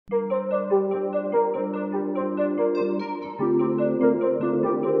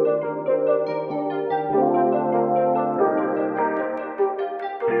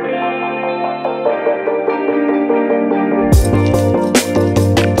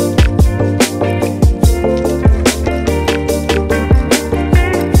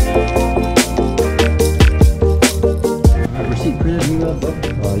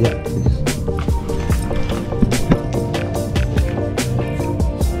Yeah, please.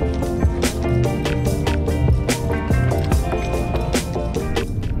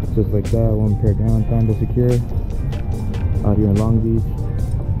 Just like that, one pair down, Panda secure. Out here in Long Beach.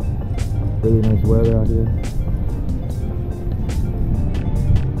 Really nice weather out here.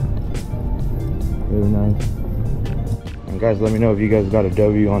 Really nice. And guys, let me know if you guys got a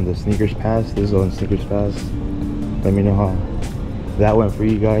W on the Snkrs Pass. This is on Snkrs Pass. Let me know how that went for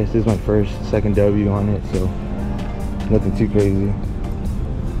you guys. This is my second W on it, so nothing too crazy.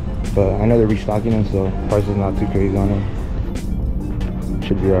 But I know they're restocking them, so price is not too crazy on them.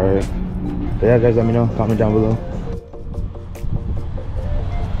 Should be alright. But yeah, guys, let me know. Comment down below.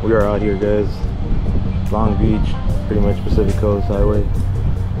 We are out here, guys. Long Beach, pretty much Pacific Coast Highway.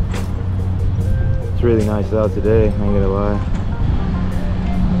 It's really nice out today, I ain't gonna lie.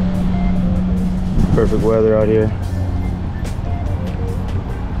 Perfect weather out here.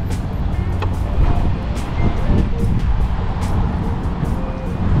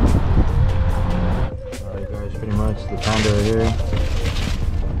 Alright guys, pretty much the Panda right here.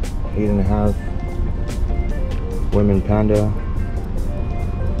 8.5 women Panda.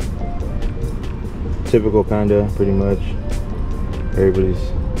 Typical Panda, pretty much. Everybody's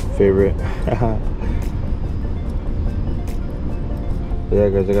favorite. But yeah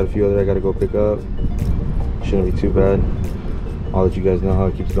guys, I got a few other I gotta go pick up. Shouldn't be too bad. I'll let you guys know how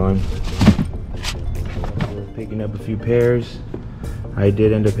it keeps going. Picking up a few pairs. I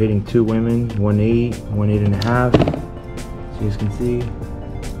did end up hitting 2 women, 1.8, 1.5. So you guys can see.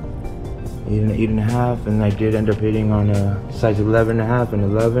 8.5, and I did end up hitting on a size 11.5 and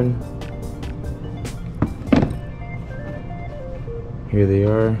 11. Here they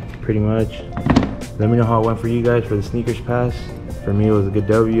are, pretty much. Let me know how it went for you guys for the Snkrs Pass. For me, it was a good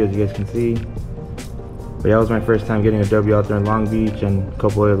W, as you guys can see. But yeah, it was my first time getting a W out there in Long Beach and a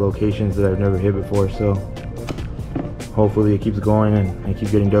couple other locations that I've never hit before. So hopefully it keeps going and I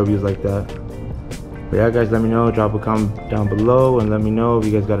keep getting W's like that. But yeah guys, let me know, drop a comment down below and let me know if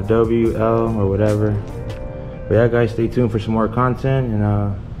you guys got a W, L, or whatever. But yeah guys, stay tuned for some more content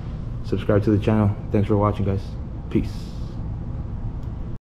and subscribe to the channel. Thanks for watching guys. Peace.